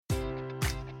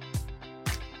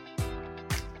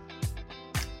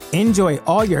Enjoy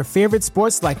all your favorite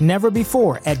sports like never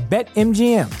before at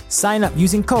BetMGM. Sign up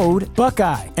using code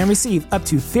Buckeye and receive up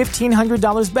to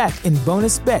 $1,500 back in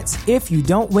bonus bets if you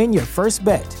don't win your first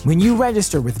bet. When you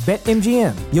register with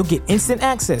BetMGM, you'll get instant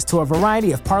access to a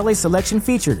variety of parlay selection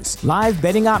features, live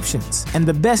betting options, and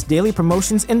the best daily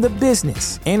promotions in the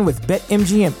business. And with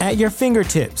BetMGM at your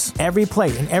fingertips, every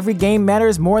play and every game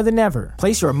matters more than ever.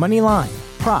 Place your money line,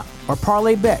 prop, or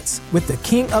parlay bets with the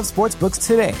king of sportsbooks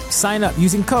today. Sign up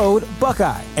using code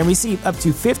Buckeye and receive up to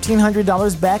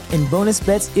 $1,500 back in bonus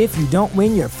bets if you don't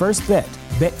win your first bet.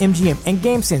 BetMGM and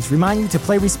GameSense remind you to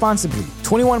play responsibly.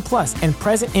 21 plus and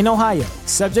present in Ohio,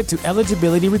 subject to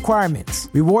eligibility requirements.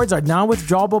 Rewards are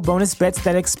non-withdrawable bonus bets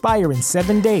that expire in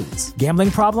 7 days. Gambling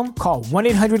problem? Call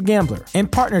 1-800-GAMBLER. In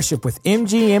partnership with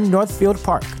MGM Northfield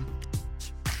Park.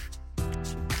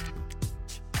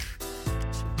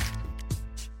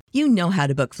 You know how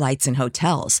to book flights and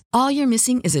hotels. All you're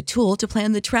missing is a tool to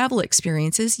plan the travel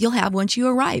experiences you'll have once you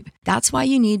arrive. That's why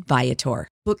you need Viator.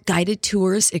 Book guided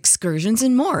tours, excursions,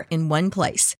 and more in one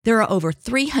place. There are over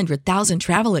 300,000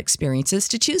 travel experiences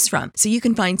to choose from, so you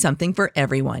can find something for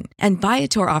everyone. And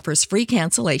Viator offers free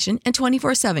cancellation and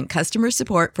 24/7 customer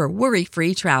support for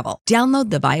worry-free travel.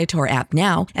 Download the Viator app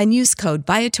now and use code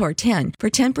Viator10 for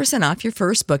 10% off your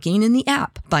first booking in the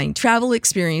app. Find travel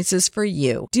experiences for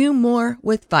you. Do more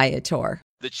with Viator.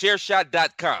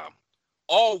 TheChairShot.com.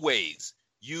 Always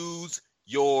use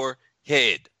your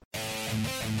head.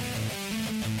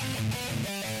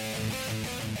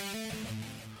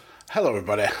 Hello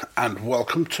everybody and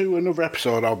welcome to another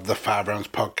episode of the 5 Rounds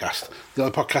Podcast, the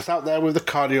only podcast out there with the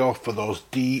cardio for those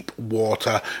deep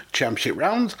water championship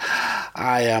rounds.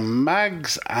 I am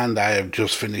Mags and I have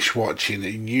just finished watching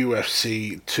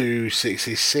UFC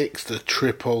 266, the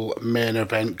triple main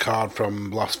event card from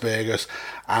Las Vegas,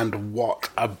 and what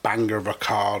a banger of a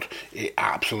card it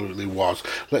absolutely was.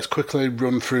 Let's quickly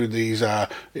run through these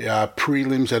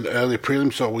prelims and early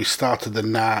prelims. So we started the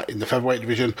night in the featherweight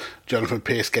division, Jonathan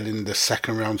Pearce getting the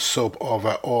second round sub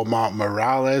over Omar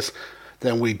Morales.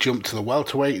 Then we jumped to the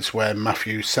welterweights where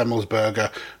Matthew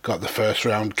Semmelsberger got the first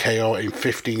round KO in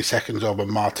 15 seconds over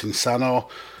Martin Sano.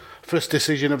 First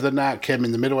decision of the night came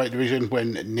in the middleweight division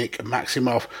when Nick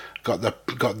Maximov got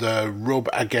the rub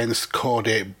against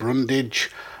Cody Brundage.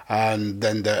 And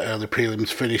then the early prelims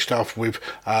finished off with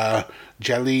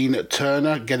Jalene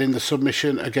Turner getting the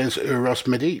submission against Uros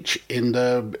Medic in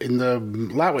the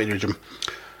lightweight division.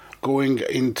 Going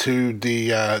into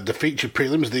the featured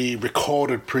prelims, the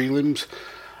recorded prelims,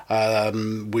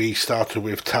 we started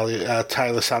with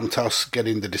Tyler Santos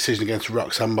getting the decision against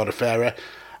Roxanne Modafferi.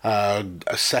 A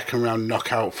second round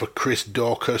knockout for Chris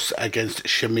Daukaus against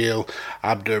Shamil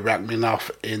Abdurakhmanov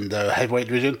in the heavyweight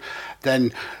division.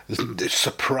 Then,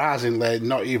 surprisingly,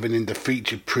 not even in the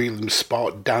featured prelim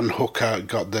spot, Dan Hooker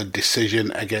got the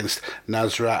decision against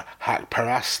Nasrat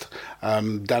Haqparast.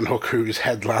 Dan Hooker, who's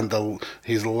headlined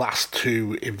his last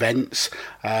two events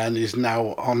and is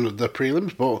now on the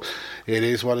prelims, but it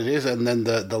is what it is. And then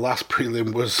the last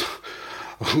prelim was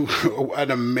an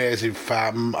amazing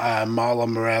fight. Marlon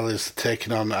Morales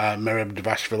taking on Merab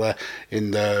Dvalishvili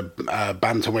in the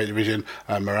bantamweight division.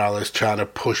 Morales trying to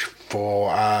push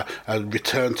for a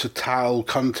return to title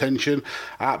contention.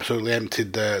 Absolutely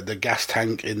emptied the gas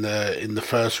tank in the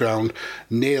first round.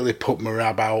 Nearly put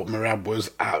Merab out. Merab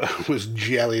was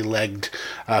jelly legged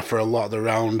for a lot of the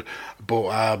round. But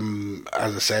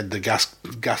as I said, the gas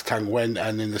tank went,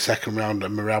 and in the second round,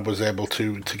 Merab was able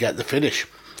to get the finish.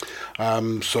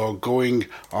 So going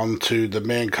on to the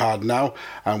main card now,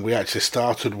 and we actually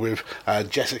started with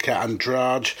Jessica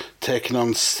Andrade taking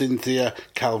on Cynthia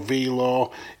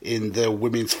Calvillo in the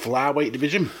women's flyweight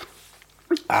division.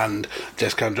 And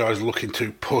Jessica Andrade is looking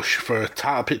to push for a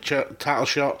title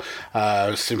shot.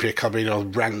 Cynthia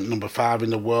Calvillo ranked number 5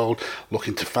 in the world,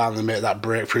 looking to finally make that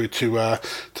breakthrough to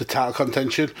title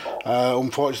contention.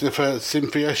 Unfortunately for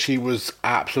Cynthia, she was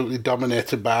absolutely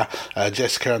dominated by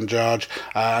Jessica Andrade.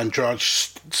 Andrade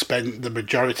spent the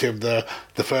majority of the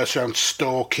first round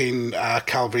stalking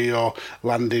Calvillo,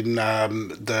 landing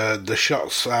the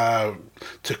shots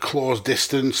to close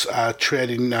distance,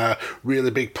 trading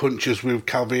really big punches with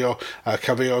Calvillo.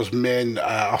 Calvillo's main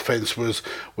offense was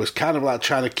kind of like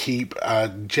trying to keep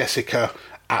Jessica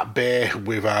at bay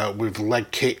with leg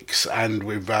kicks and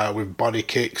with body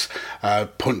kicks,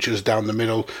 punches down the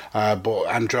middle. But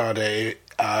Andrade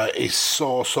is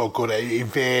so good at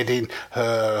evading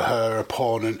her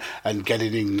opponent and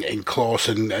getting in close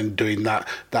and doing that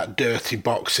dirty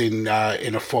boxing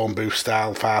in a phone booth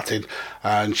style fighting.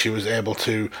 and she was able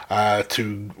to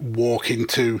walk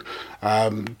into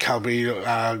Cynthia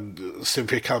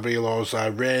Calvillo's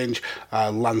range,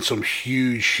 land some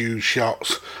huge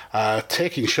shots,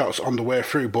 taking shots on the way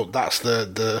through. But that's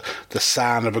the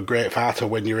sign of a great fighter,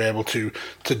 when you're able to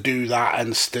do that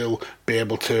and still be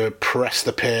able to press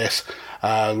the pace.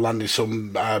 Landing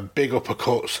some big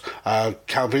uppercuts.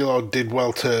 Calvillo did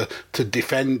well to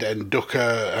defend and duck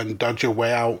and dodge her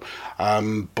way out,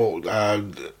 but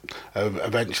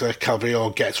eventually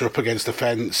Calvillo gets her up against the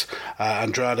fence.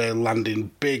 Andrade landing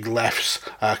big lefts.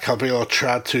 Calvillo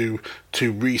tried to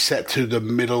reset to the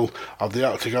middle of the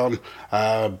octagon,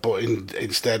 but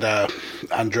instead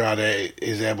Andrade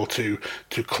is able to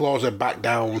close her back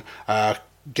down,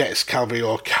 gets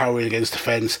Calvillo cowering against the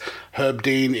fence. Herb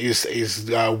Dean is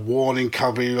warning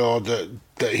Calvillo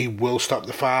that he will stop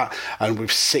the fight, and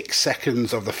with 6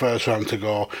 seconds of the first round to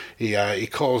go, he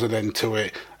calls an end to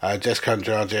it. Jessica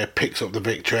Andrade picks up the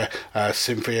victory.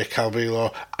 Cynthia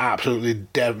Calvillo absolutely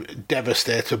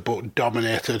devastated but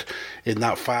dominated in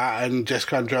that fight, and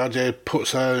Jessica Andrade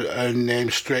puts her name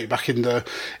straight back in the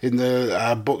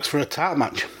books for a title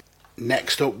match.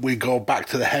 Next up, we go back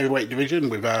to the heavyweight division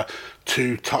with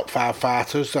two top 5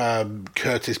 fighters.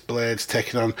 Curtis Blades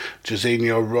taking on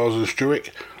Jairzinho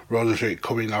Rozenstruik. Rozenstruik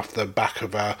coming off the back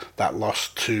of that loss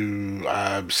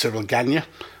to Cyril Gane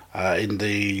in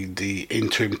the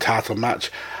interim title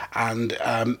match. And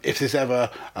if there's ever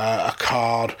a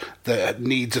card that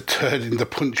needs a turn in the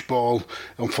punch bowl,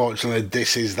 unfortunately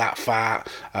this is that fight.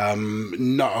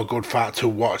 Not a good fight to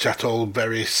watch at all.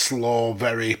 Very slow,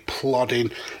 very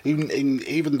plodding.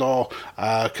 Even though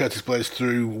Curtis Blades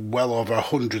threw well over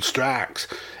 100 strikes,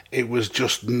 it was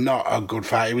just not a good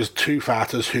fight. It was two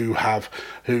fighters who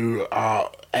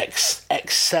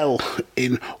excel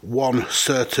in one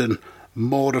certain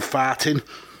mode of fighting,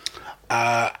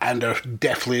 and are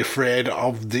definitely afraid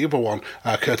of the other one.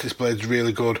 Curtis Blades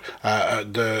really good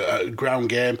at the ground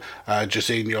game.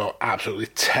 Jairzinho absolutely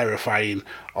terrifying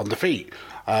on the feet.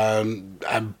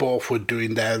 And both were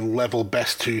doing their level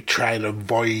best to try and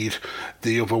avoid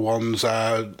the other one's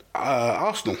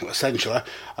arsenal, essentially.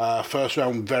 First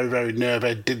round, very, very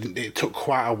nervy. It took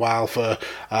quite a while for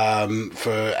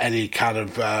any kind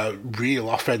of real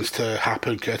offense to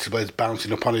happen. Curtis Blades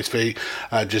bouncing up on his feet.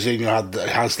 Jairzinho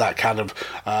has that kind of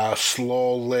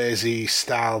slow, lazy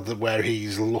style where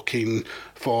he's looking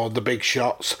for the big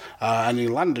shots, and he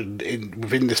landed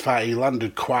within this fight. He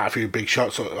landed quite a few big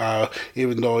shots,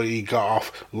 even though he got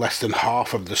off less than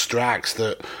half of the strikes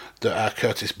that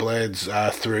Curtis Blades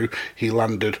threw. He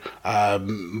landed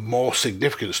more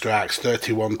significant strikes,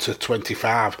 31 to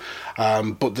 25.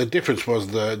 But the difference was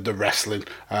the wrestling.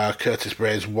 Curtis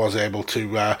Blades was able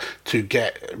to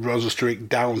get Rozenstruik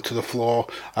down to the floor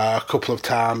a couple of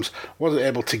times. Wasn't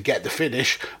able to get the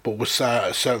finish, but was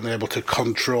certainly able to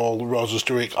control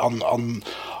Rozenstruik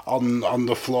on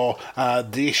the floor.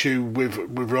 The issue with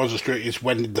Rozenstruik is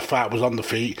when the fight was on the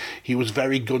feet, he was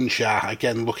very gun shy.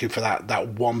 Again, looking for that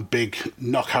one big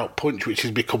knockout punch, which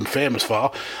he's become famous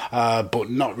for, but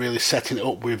not really setting it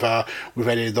up with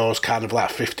any of those kind of like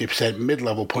 50%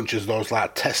 mid-level punches, those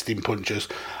like testing punches,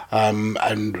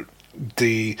 and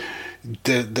the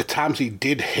times he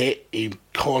did hit, he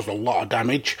caused a lot of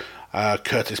damage.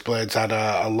 Curtis Blades had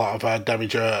a lot of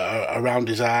damage around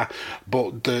his eye,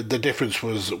 but the difference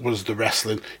was the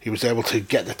wrestling. He was able to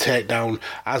get the takedown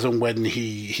as and when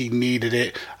he needed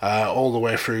it, all the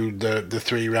way through the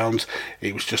 3 rounds.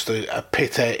 It was just a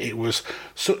pity. It was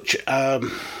such a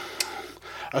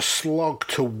slog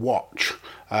to watch.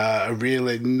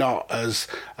 Really not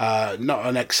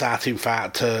an exciting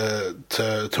fight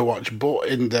to watch, but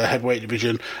in the heavyweight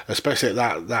division, especially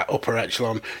at that upper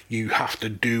echelon, you have to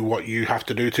do what you have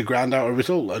to do to grind out a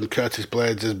result, and Curtis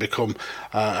Blades has become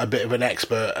a bit of an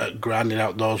expert at grinding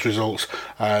out those results.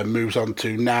 Moves on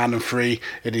to 9-3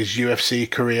 in his UFC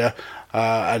career,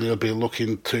 and he'll be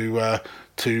looking to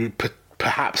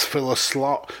perhaps fill a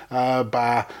slot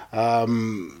by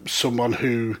someone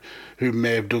who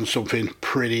may have done something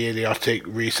pretty idiotic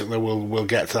recently. We'll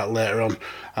get to that later on,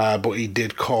 but he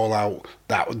did call out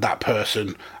that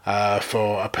person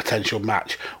for a potential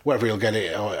match. Whether he'll get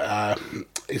it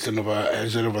is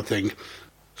another thing.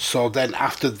 So then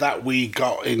after that, we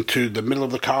got into the middle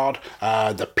of the card,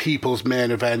 the people's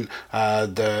main event,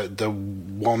 the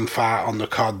one fight on the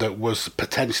card that was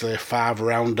potentially a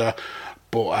 5-rounder,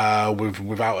 but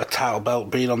without a title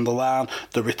belt being on the line.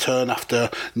 The return after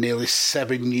nearly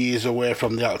 7 years away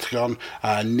from the octagon.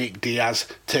 Nick Diaz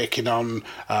taking on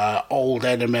old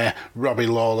enemy Robbie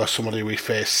Lawler, somebody we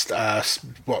faced, I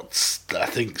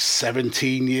think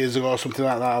 17 years ago, something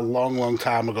like that, a long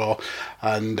time ago.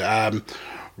 And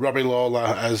Robbie Lawler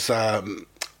has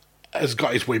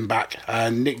got his win back,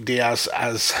 and Nick Diaz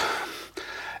has.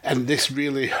 And this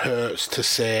really hurts to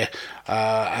say,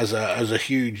 as a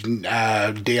huge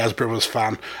Diaz brothers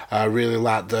fan, I really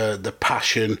like the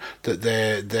passion that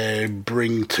they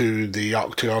bring to the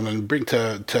Octagon and bring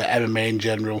to MMA in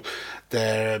general.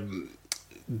 They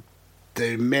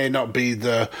may not be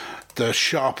the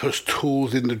sharpest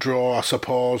tools in the drawer, I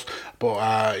suppose,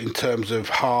 but in terms of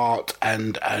heart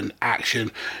and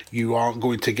action, you aren't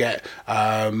going to get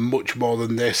much more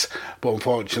than this. But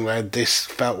unfortunately, this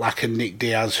felt like a Nick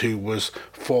Diaz who was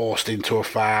forced into a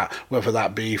fight, whether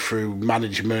that be through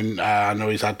management. I know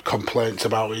he's had complaints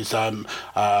about his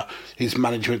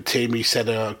management team. He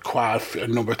said quite a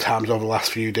number of times over the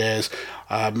last few days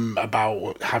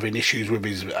about having issues with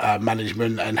his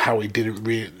management and how he didn't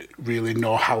really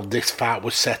know how this fight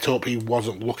was set up. He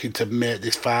wasn't looking to make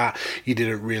this fight. He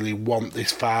didn't really want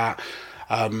this fight.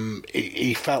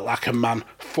 He felt like a man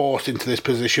forced into this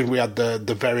position. We had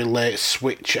the very late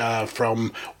switch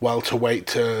from welterweight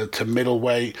to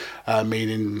middleweight,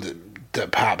 meaning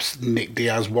that perhaps Nick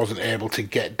Diaz wasn't able to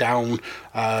get down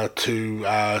to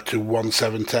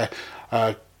 170.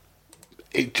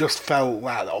 It just felt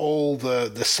like all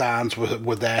the signs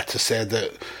were there to say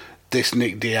that this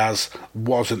Nick Diaz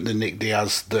wasn't the Nick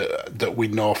Diaz that we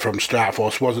know from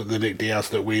Strikeforce, wasn't the Nick Diaz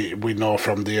that we know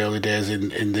from the early days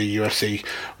in the UFC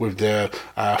with the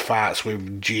fights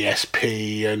with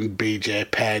GSP and BJ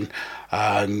Penn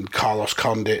and Carlos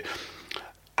Condit.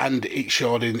 And it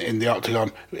showed in the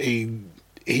Octagon.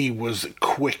 He was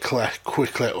quickly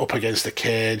up against the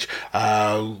cage.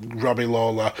 Robbie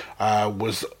Lawler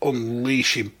was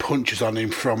unleashing punches on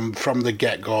him from the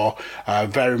get-go.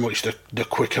 Very much the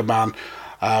quicker man.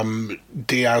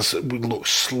 Diaz looked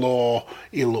slow.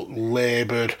 He looked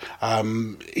laboured.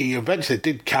 He eventually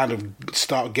did kind of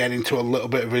start getting into a little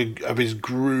bit of his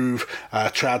groove.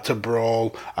 Tried to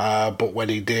brawl, but when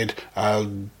he did,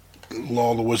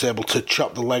 Lawler was able to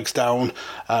chop the legs down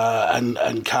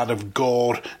and kind of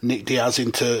goad Nick Diaz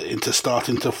into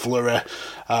starting to flurry.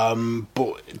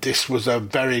 But this was a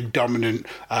very dominant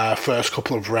first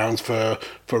couple of rounds for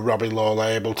Robbie Lawler,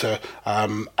 able to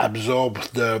absorb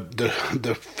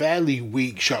the fairly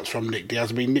weak shots from Nick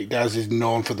Diaz. I mean, Nick Diaz is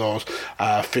known for those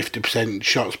 50%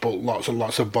 shots, but lots and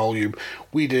lots of volume.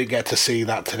 We didn't get to see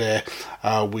that today.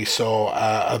 We saw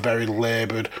a very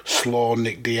laboured, slow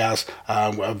Nick Diaz,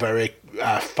 a very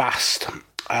fast,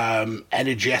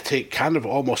 energetic, kind of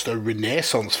almost a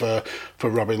renaissance for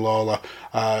Robbie Lawler.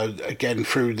 Again,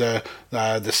 through the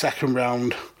second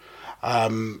round,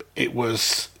 it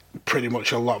was pretty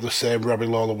much a lot of the same. Robbie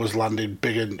Lawler was landing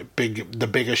the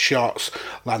bigger shots,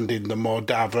 landing the more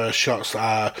diverse shots,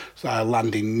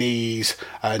 landing knees.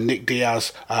 Nick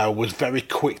Diaz was very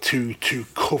quick to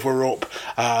cover up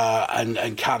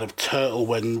and kind of turtle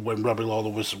when Robbie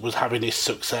Lawler was having his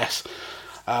success.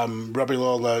 Robbie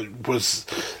Lawler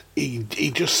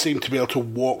he just seemed to be able to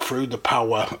walk through the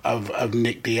power of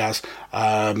Nick Diaz.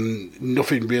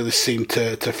 Nothing really seemed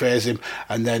to faze him.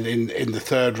 And then in the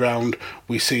third round,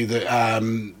 we see that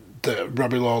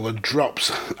Robbie Lawler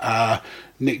drops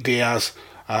Nick Diaz.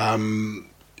 Nick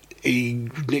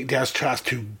Diaz tries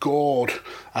to goad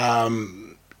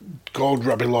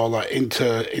Robbie Lawler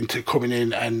into coming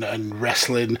in and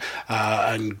wrestling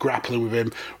and grappling with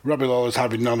him. Robbie Lawler's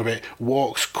having none of it,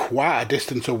 walks quite a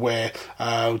distance away,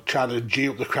 trying to G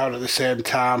up the crowd at the same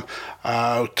time,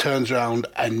 turns around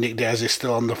and Nick Diaz is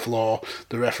still on the floor.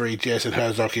 The referee, Jason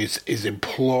Herzog, is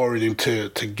imploring him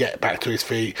to get back to his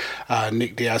feet.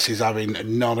 Nick Diaz is having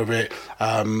none of it,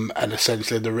 and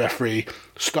essentially the referee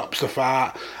stops the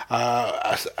fight.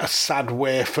 A sad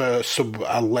way for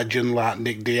a legend like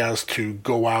Nick Diaz to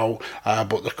go out,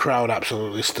 but the crowd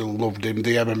absolutely still loved him.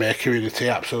 The MMA community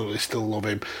absolutely still love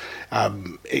him.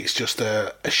 It's just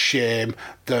a shame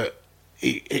that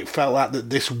it felt like that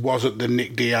this wasn't the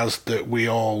Nick Diaz that we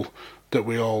all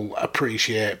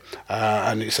appreciate,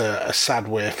 and it's a sad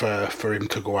way for him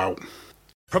to go out.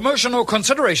 Promotional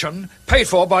consideration paid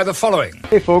for by the following.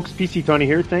 Hey folks, PC Tony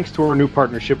here. Thanks to our new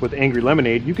partnership with Angry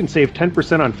Lemonade, you can save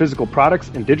 10% on physical products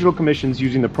and digital commissions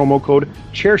using the promo code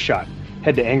ChairShot.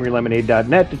 Head to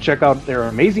angrylemonade.net to check out their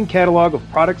amazing catalog of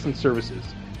products and services.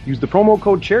 Use the promo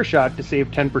code ChairShot to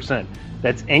save 10%.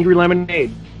 That's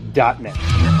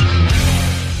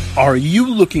angrylemonade.net. Are you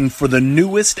looking for the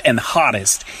newest and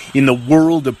hottest in the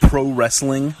world of pro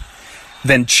wrestling?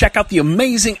 Then check out the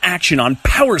amazing action on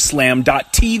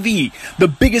Powerslam.tv, the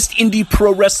biggest indie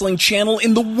pro wrestling channel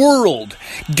in the world.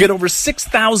 Get over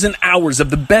 6,000 hours of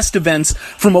the best events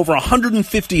from over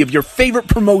 150 of your favorite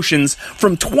promotions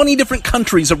from 20 different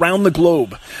countries around the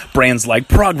globe. Brands like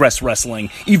Progress Wrestling,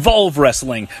 Evolve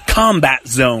Wrestling, Combat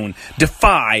Zone,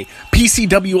 Defy,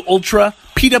 PCW Ultra,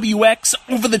 PWX,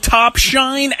 Over the Top,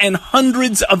 Shine, and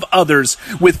hundreds of others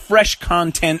with fresh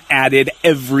content added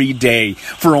every day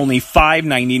for only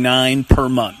 $5.99 per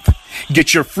month.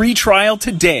 Get your free trial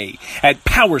today at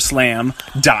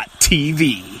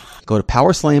Powerslam.tv. Go to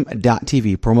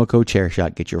Powerslam.tv, promo code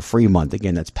ChairShot, get your free month.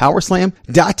 Again, that's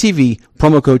Powerslam.tv,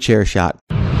 promo code ChairShot.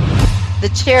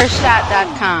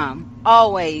 TheChairShot.com.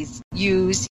 Always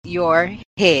use your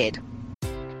head.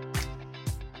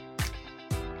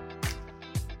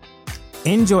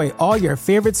 Enjoy all your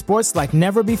favorite sports like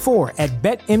never before at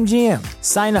BetMGM.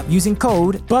 Sign up using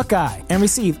code Buckeye and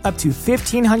receive up to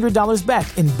 $1,500 back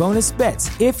in bonus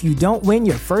bets if you don't win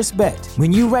your first bet.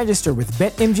 When you register with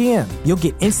BetMGM, you'll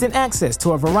get instant access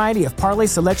to a variety of parlay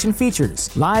selection features,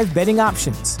 live betting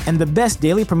options, and the best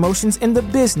daily promotions in the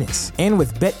business. And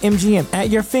with BetMGM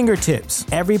at your fingertips,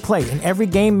 every play and every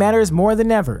game matters more than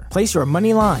ever. Place your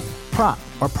money line, prop,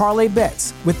 or parlay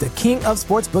bets with the king of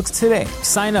sportsbooks today.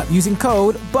 Sign up using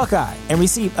code Buckeye and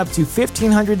receive up to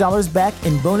 $1,500 back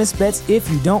in bonus bets if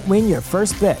you don't win your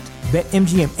first bet.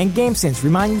 BetMGM and GameSense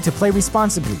remind you to play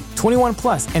responsibly. 21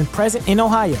 plus and present in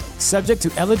Ohio, subject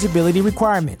to eligibility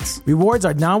requirements. Rewards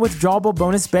are non-withdrawable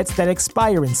bonus bets that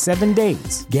expire in 7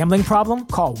 days. Gambling problem?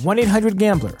 Call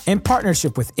 1-800-GAMBLER in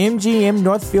partnership with MGM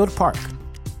Northfield Park.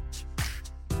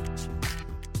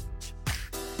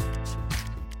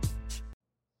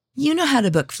 You know how to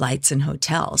book flights and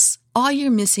hotels. All you're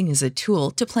missing is a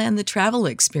tool to plan the travel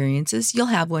experiences you'll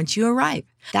have once you arrive.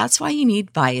 That's why you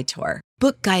need Viator.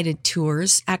 Book guided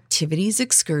tours, activities,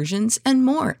 excursions, and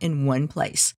more in one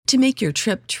place to make your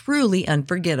trip truly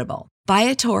unforgettable.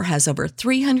 Viator has over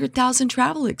 300,000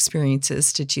 travel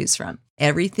experiences to choose from.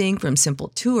 Everything from simple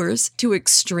tours to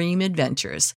extreme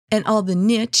adventures and all the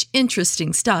niche,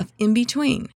 interesting stuff in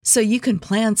between. So you can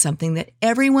plan something that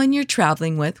everyone you're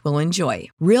traveling with will enjoy.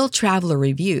 Real traveler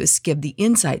reviews give the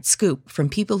inside scoop from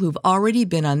people who've already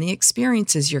been on the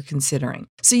experiences you're considering.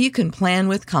 So you can plan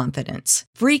with confidence.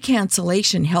 Free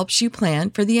cancellation helps you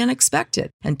plan for the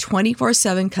unexpected. And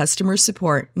 24/7 customer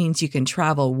support means you can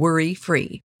travel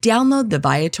worry-free. Download the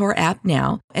Viator app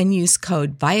now and use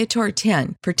code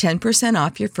Viator10 for 10%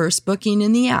 off your first booking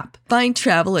in the app. Find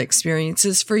travel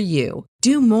experiences for you.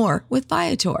 Do more with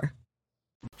Viator.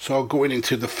 So going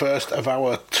into the first of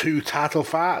our two title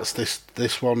fights,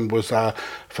 this one was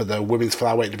for the women's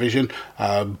flyweight division.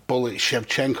 Bullet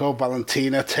Shevchenko,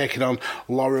 Valentina taking on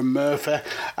Lauren Murphy,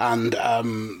 and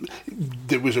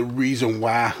there was a reason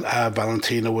why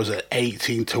Valentina was at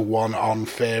 18-1 on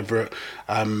favourite,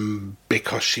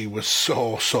 because she was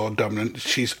so dominant.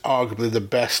 She's arguably the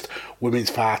best women's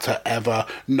fighter ever,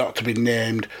 not to be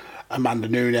named Amanda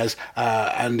Nunes,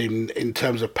 and in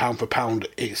terms of pound for pound,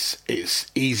 it's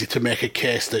easy to make a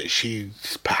case that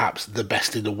she's perhaps the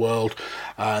best in the world,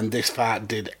 and this fight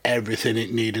did everything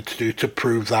it needed to do to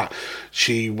prove that.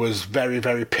 She was very,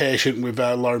 very patient with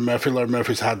Lauren Murphy. Lauren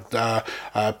Murphy's had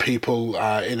people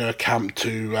in her camp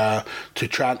to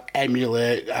try and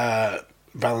emulate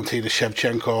Valentina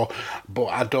Shevchenko, but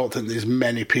I don't think there's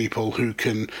many people who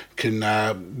can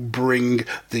bring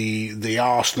the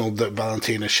arsenal that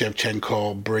Valentina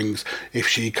Shevchenko brings. If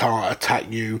she can't attack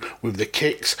you with the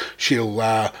kicks, she'll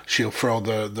throw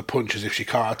the punches. If she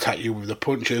can't attack you with the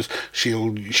punches,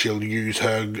 she'll use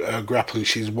her grappling.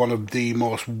 She's one of the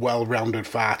most well-rounded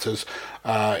fighters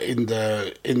in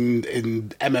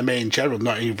MMA in general,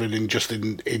 not even in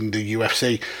the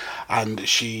UFC, and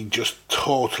she just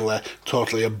totally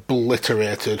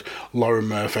obliterated Lauren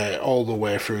Murphy all the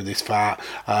way through this fight.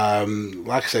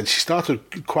 Like I said, she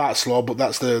started quite slow, but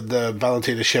that's the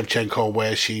Valentina Shevchenko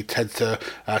way. She tends to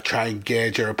try and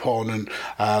gauge her opponent,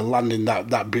 landing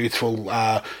that beautiful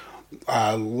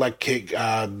leg kick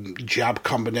jab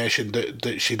combination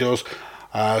that she does.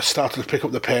 Started to pick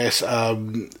up the pace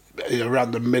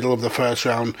around the middle of the first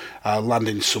round,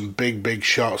 landing some big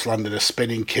shots, landing a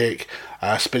spinning kick,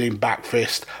 spinning back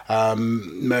fist.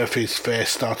 Murphy's face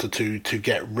started to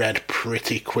get red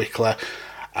pretty quickly,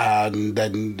 and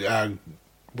then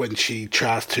when she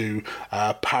tries to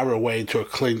power her way into a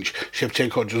clinch,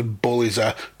 Shevchenko just bullies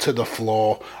her to the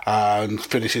floor and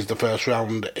finishes the first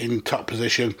round in top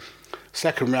position.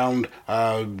 Second round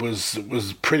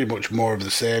was pretty much more of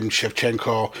the same.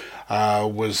 Shevchenko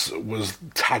was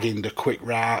tagging the quick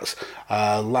rights,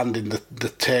 landing the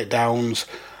takedowns.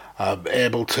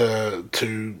 able to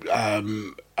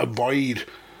avoid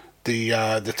the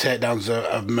takedowns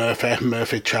of Murphy.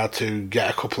 Murphy tried to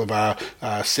get a couple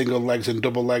of single legs and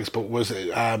double legs, but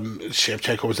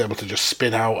Shevchenko was able to just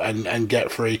spin out and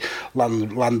get free,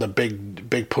 land the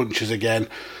big punches again.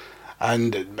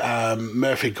 And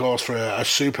Murphy goes for a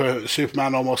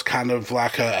Superman, almost kind of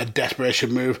like a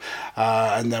desperation move,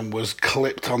 and then was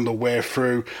clipped on the way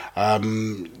through.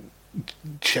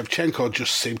 Shevchenko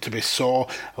just seemed to be so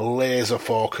laser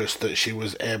focused that she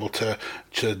was able to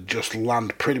just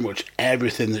land pretty much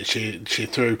everything that she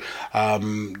threw.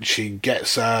 She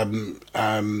gets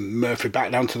Murphy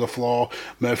back down to the floor.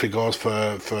 Murphy goes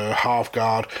for half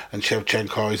guard, and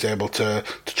Shevchenko is able to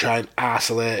try and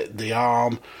isolate the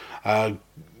arm,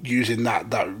 using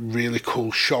that really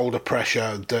cool shoulder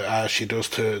pressure that she does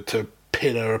to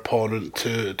pin her opponent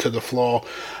to the floor.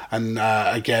 And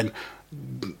again,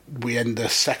 we end the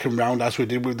second round as we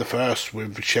did with the first,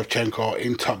 with Shevchenko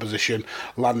in top position,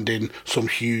 landing some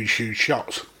huge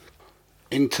shots.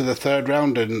 Into the third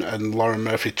round, and Lauren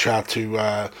Murphy tried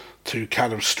to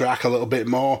kind of strike a little bit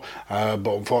more, but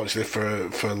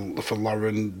unfortunately for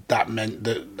Lauren, that meant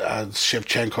that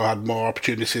Shevchenko had more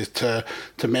opportunities to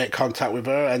make contact with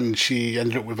her, and she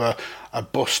ended up with a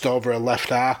bust over her left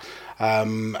eye,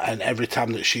 and every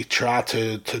time that she tried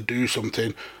to do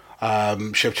something,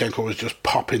 Shevchenko was just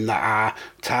popping that eye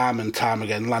time and time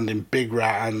again, landing big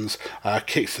right hands,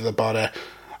 kicks to the body.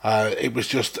 It was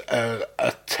just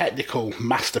a technical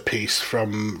masterpiece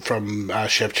from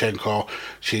Shevchenko.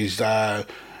 She's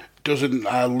doesn't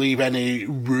leave any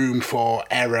room for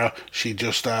error. She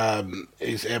just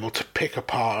is able to pick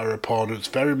apart her opponents,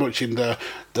 very much in the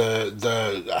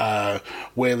Weili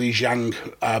Zhang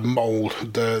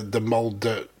mold, the mold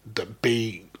that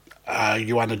beat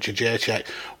Joanna Jędrzejczyk,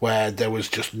 where there was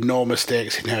just no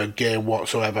mistakes in her game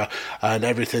whatsoever, and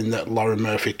everything that Lauren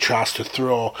Murphy tries to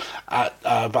throw at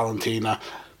Valentina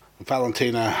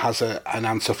has an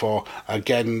answer for.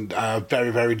 Again,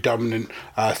 very, very dominant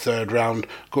third round.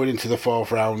 Going into the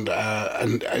fourth round,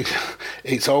 and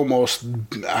it's almost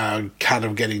kind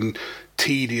of getting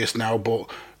tedious now,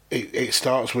 but it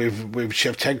starts with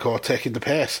Shevchenko taking the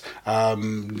pace,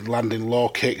 landing low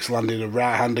kicks, landing a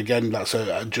right hand again. That's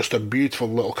just a beautiful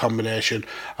little combination.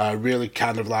 Really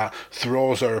kind of like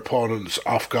throws her opponents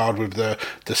off guard with the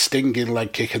stinging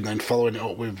leg kick, and then following it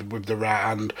up with the right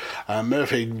hand.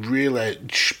 Murphy really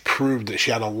proved that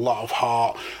she had a lot of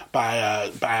heart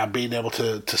by being able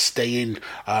to stay in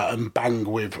and bang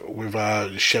with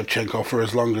Shevchenko for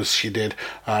as long as she did.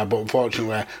 But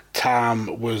unfortunately,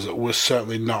 time was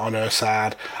certainly not on her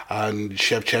side, and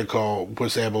Shevchenko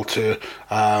was able to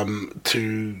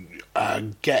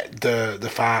get the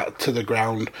fight to the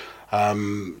ground,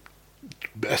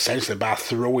 essentially by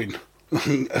throwing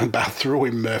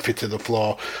Murphy to the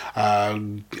floor.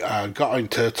 Got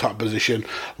into top position,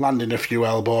 landing a few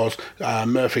elbows.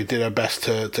 Murphy did her best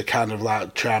to kind of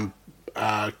like try and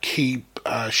keep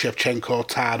Shevchenko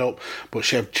tied up, but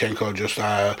Shevchenko just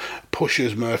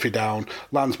pushes Murphy down,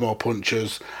 lands more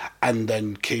punches, and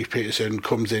then Keith Peterson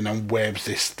comes in and waves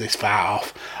this fight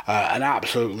off. An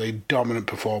absolutely dominant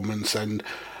performance, and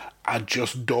I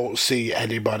just don't see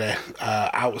anybody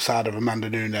outside of Amanda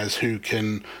Nunes who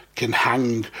can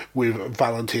hang with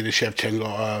Valentina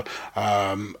Shevchenko.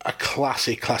 A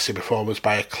classy performance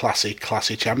by a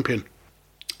classy champion.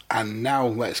 And now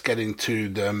let's get into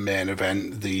the main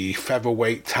event, the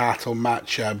featherweight title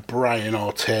match, Brian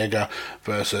Ortega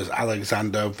versus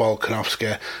Alexander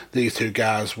Volkanovski. These two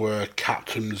guys were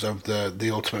captains of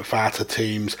the Ultimate Fighter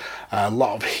teams. A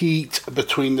lot of heat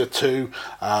between the two,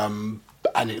 and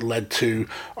it led to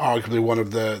arguably one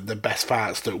of the best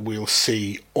fights that we'll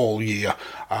see all year.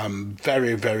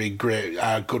 Very, very great,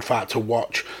 good fight to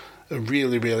watch.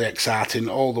 Really, really exciting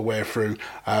all the way through.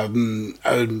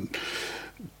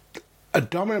 A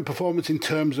dominant performance in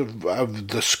terms of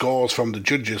the scores from the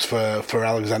judges for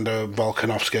Alexander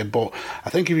Volkanovski, but I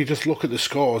think if you just look at the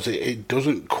scores, it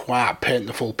doesn't quite paint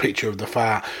the full picture of the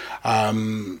fight.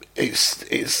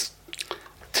 It's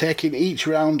taking each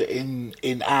round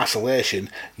in isolation,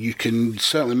 you can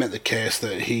certainly make the case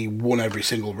that he won every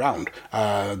single round.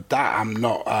 That I'm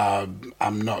not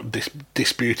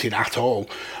disputing at all.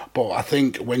 But I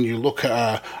think when you look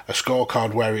at a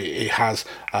scorecard where it has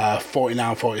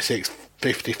 49-46,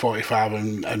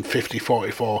 50-45 and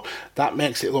 50-44, that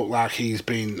makes it look like he's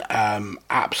been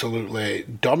absolutely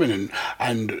dominant.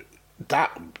 And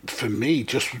that, for me,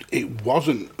 just it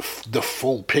wasn't the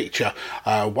full picture.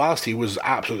 Whilst he was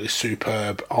absolutely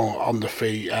superb on the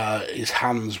feet, his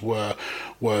hands were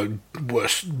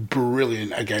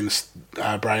brilliant against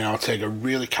Brian Ortega.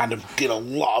 Really kind of did a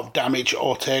lot of damage.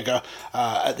 Ortega,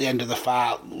 at the end of the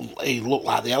fight, he looked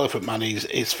like the Elephant Man.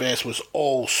 His face was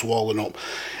all swollen up.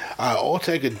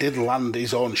 Ortega did land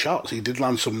his own shots. He did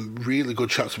land some really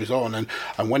good shots of his own,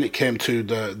 and when it came to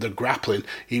the grappling,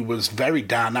 he was very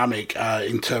dynamic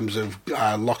in terms of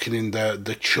locking in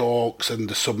the chokes and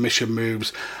the submission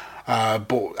moves.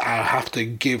 But I have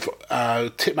to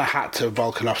tip my hat to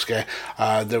Volkanovski.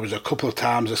 There was a couple of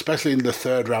times, especially in the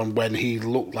third round, when he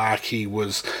looked like he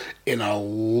was in a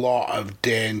lot of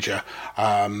danger.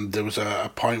 There was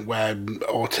a point where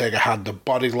Ortega had the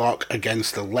body lock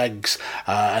against the legs,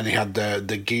 and he had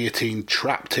the guillotine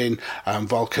trapped in, and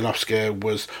Volkanovski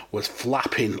was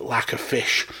flapping like a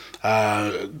fish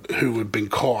who had been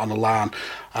caught on a line.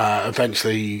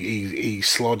 Eventually, he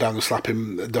slowed down the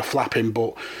flapping,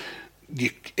 but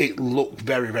it looked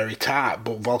very, very tight.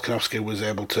 But Volkanovski was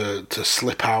able to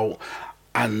slip out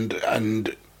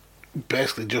and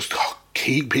basically just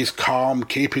keep his calm,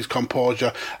 keep his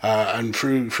composure, and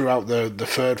throughout the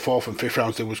third, fourth, and fifth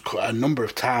rounds, there was a number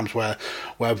of times where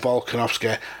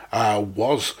Volkanovski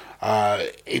was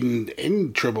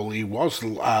in trouble. He was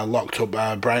locked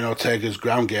up. Brian Ortega's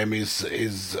ground game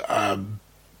is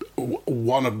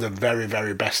one of the very,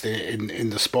 very best in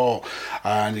the sport,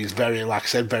 and he's very, like I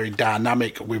said, very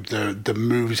dynamic with the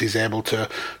moves he's able to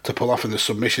pull off and the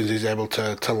submissions he's able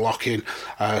to lock in.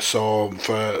 So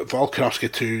for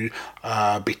Volkanovski to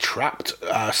be trapped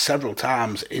several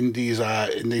times in these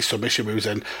submission moves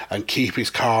and keep his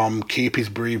calm, keep his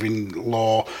breathing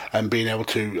low, and being able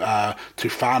to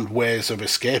find ways of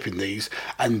escaping these,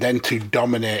 and then to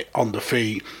dominate on the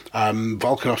feet.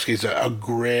 Volkanovski is a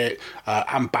great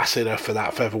ambassador for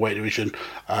that featherweight division.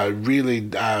 Really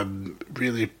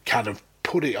kind of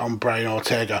put it on Brian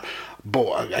Ortega.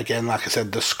 But again, like I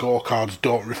said, the scorecards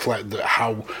don't reflect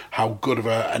how good of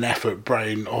an effort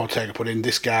Brian Ortega put in.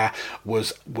 This guy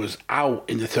was out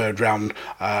in the third round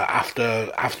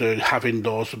after having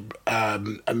those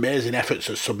amazing efforts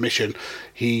at submission.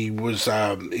 He was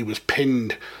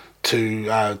pinned to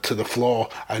the floor,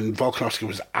 and Volkanovski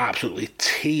was absolutely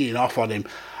teeing off on him.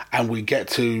 And we get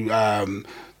to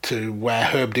where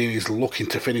Herb Dean is looking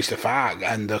to finish the fight,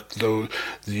 and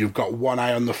you've got one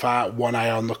eye on the fight, one eye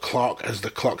on the clock. As the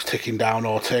clock's ticking down,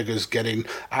 Ortega's getting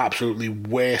absolutely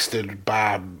wasted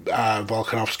by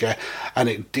Volkanovski, and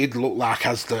it did look like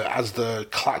as the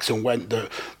klaxon went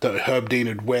that Herb Dean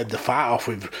had waved the fight off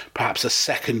with perhaps a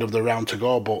second of the round to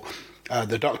go. But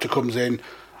the doctor comes in,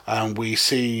 and we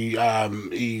see Herb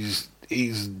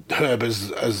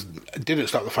as didn't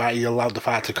stop the fight. He allowed the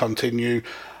fight to continue.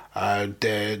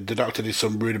 The doctor did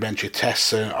some rudimentary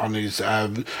tests on his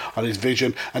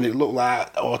vision, and it looked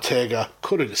like Ortega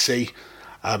couldn't see.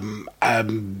 Herb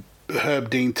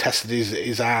Dean tested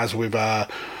his eyes with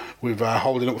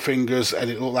holding up fingers, and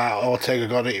it looked like Ortega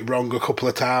got it wrong a couple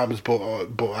of times, but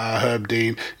Herb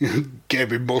Dean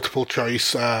gave him multiple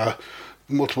choice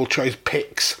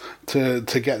picks to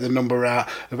get the number right.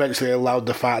 Eventually allowed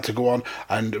the fight to go on,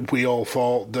 and we all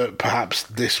thought that perhaps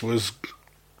this was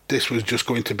just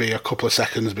going to be a couple of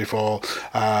seconds before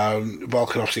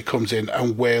Volkanovski comes in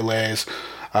and waylays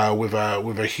with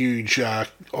a huge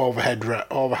overhand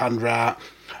right.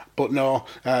 But no,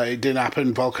 it didn't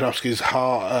happen. Volkanovski's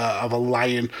heart of a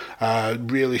lion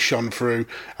really shone through.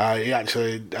 He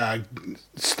actually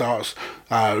starts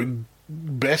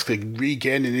basically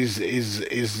regaining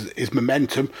his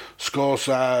momentum, scores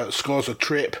a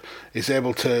trip, is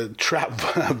able to trap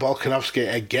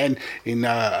Volkanovski again in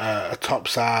a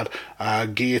topside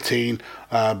guillotine,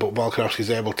 but Volkanovski is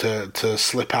able to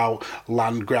slip out,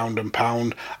 land ground and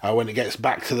pound. When it gets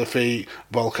back to the feet,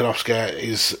 Volkanovski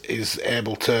is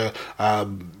able to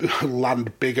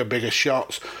land bigger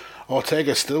shots.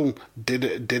 Ortega still did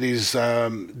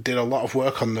a lot of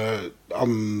work on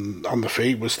the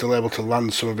feet, was still able to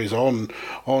land some of his own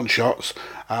shots.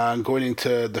 And going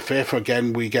into the fifth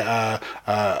again, we get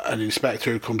an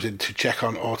inspector who comes in to check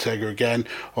on Ortega again.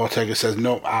 Ortega says,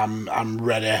 "No, I'm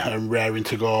ready and raring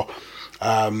to go."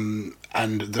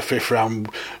 And the fifth round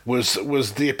was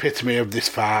the epitome of this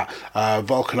fight.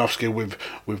 Volkanovski with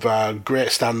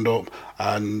great stand up,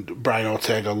 and Brian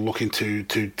Ortega looking to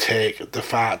take the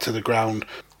fight to the ground.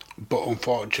 But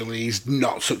unfortunately, he's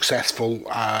not successful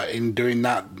in doing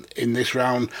that in this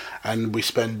round, and we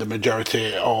spend the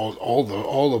majority,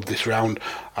 all of this round,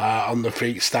 on the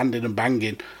feet, standing and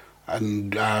banging.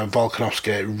 And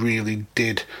Volkanovski really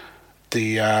did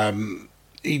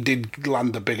he did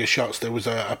land the bigger shots. There was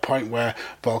a point where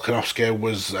Volkanovski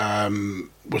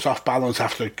was off balance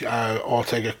after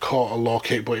Ortega caught a low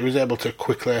kick, but he was able to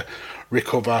quickly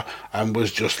recover and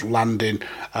was just landing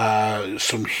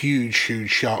some huge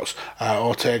shots.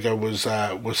 Ortega was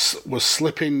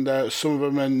slipping some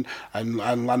of them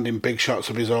and landing big shots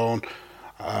of his own.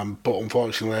 But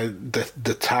unfortunately,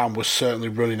 the time was certainly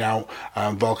running out.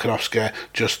 Volkanovski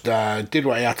just did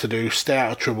what he had to do, stay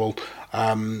out of trouble.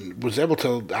 Was able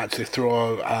to actually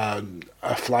throw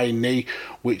a flying knee,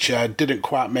 which didn't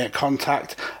quite make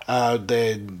contact.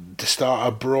 They start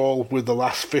a brawl with the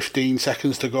last 15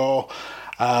 seconds to go.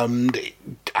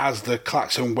 As the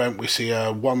klaxon went, we see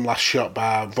one last shot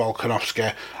by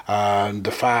Volkanovski, and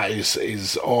the fight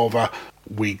is over.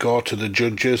 We go to the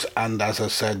judges, and as I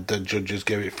said, the judges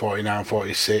gave it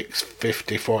 49-46,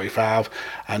 50-45,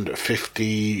 and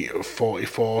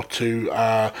 50-44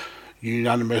 to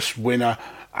unanimous winner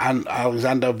and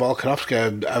Alexander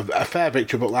Volkanovski. A fair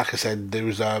victory, but like I said, there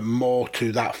was more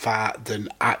to that fight than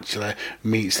actually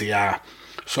meets the eye.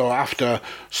 So after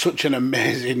such an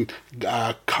amazing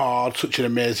card, such an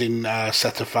amazing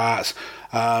set of fights,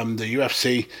 the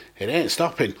UFC, it ain't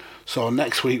stopping. So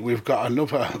next week we've got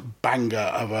another banger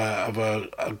of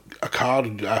a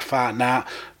card, a fight night.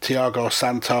 Thiago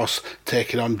Santos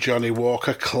taking on Johnny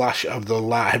Walker, clash of the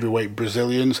light heavyweight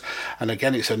Brazilians. And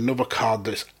again, it's another card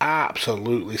that's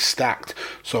absolutely stacked.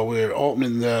 So we're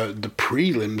opening the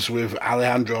prelims with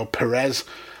Alejandro Perez.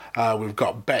 We've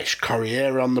got Betch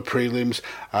Corriere on the prelims.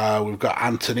 We've got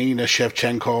Antonina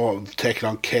Shevchenko taking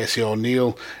on Casey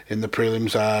O'Neill in the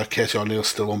prelims. Casey O'Neill's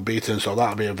still unbeaten, so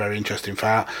that'll be a very interesting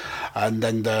fight. And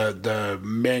then the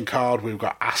main card, we've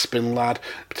got Aspen Ladd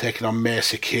taking on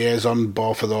Macy Chiasson.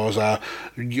 Both of those are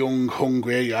young,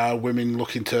 hungry women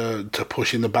looking to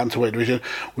push in the bantamweight division.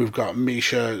 We've got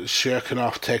Misha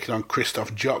Shirkinov taking on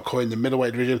Christoph Jotko in the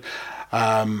middleweight division.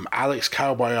 Alex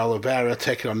Cowboy Oliveira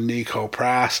taking on Nico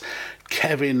Price,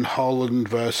 Kevin Holland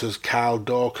versus Kyle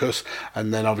Dorcas,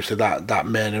 and then obviously that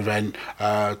main event,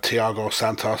 Thiago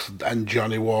Santos and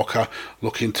Johnny Walker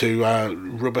looking to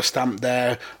rubber stamp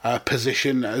their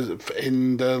position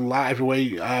in the light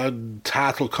heavyweight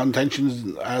title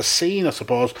contention scene, I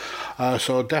suppose.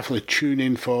 So definitely tune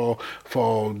in for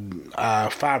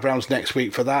 5 rounds next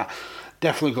week for that.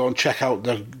 Definitely go and check out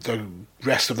the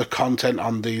rest of the content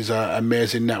on these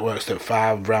amazing networks that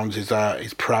 5 Rounds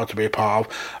is proud to be a part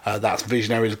of. That's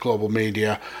Visionaries Global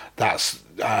Media, that's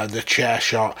the Chair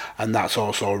Shot, and that's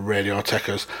also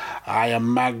Radiotekers. I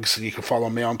am Mags. You can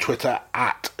follow me on Twitter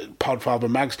at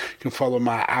PodfatherMags. You can follow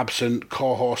my absent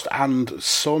co-host and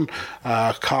son,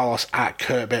 Carlos, at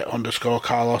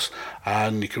Kurtbit_Carlos,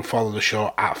 and you can follow the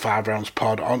show at 5 Rounds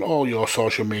Pod on all your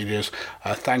social medias.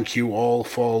 Thank you all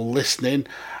for listening,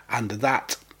 and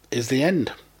that is the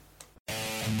end.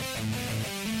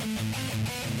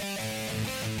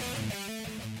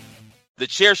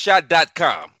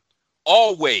 TheChairShot.com.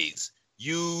 Always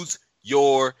use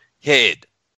your head.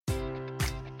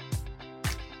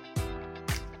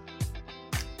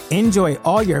 Enjoy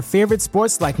all your favorite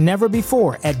sports like never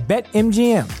before at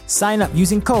BetMGM. Sign up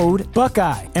using code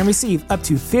Buckeye and receive up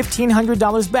to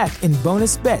 $1,500 back in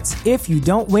bonus bets if you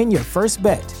don't win your first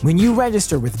bet. When you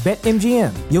register with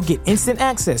BetMGM, you'll get instant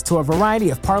access to a variety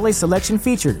of parlay selection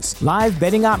features, live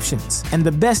betting options, and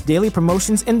the best daily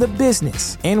promotions in the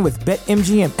business. And with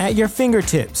BetMGM at your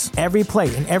fingertips, every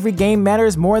play and every game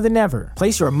matters more than ever.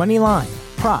 Place your money line,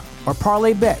 prop, or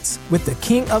parlay bets with the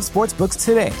king of sportsbooks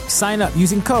today. Sign up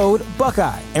using code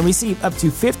Buckeye and receive up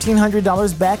to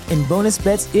 $1,500 back in bonus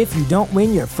bets if you don't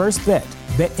win your first bet.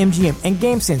 BetMGM and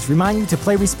GameSense remind you to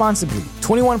play responsibly.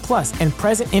 21 plus and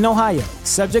present in Ohio,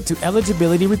 subject to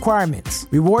eligibility requirements.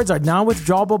 Rewards are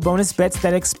non-withdrawable bonus bets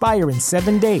that expire in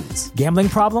 7 days. Gambling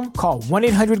problem? Call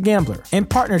 1-800-GAMBLER. In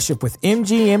partnership with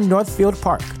MGM Northfield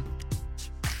Park.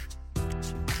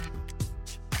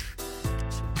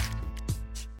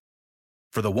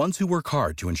 For the ones who work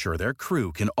hard to ensure their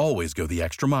crew can always go the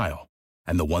extra mile,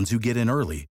 and the ones who get in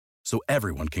early so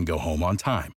everyone can go home on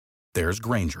time, there's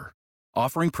Grainger,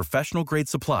 offering professional-grade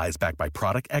supplies backed by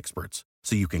product experts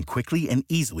so you can quickly and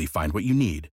easily find what you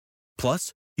need.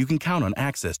 Plus, you can count on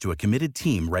access to a committed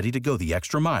team ready to go the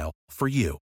extra mile for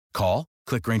you. Call,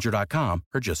 click Grainger.com,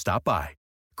 or just stop by.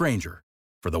 Grainger,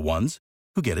 for the ones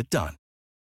who get it done.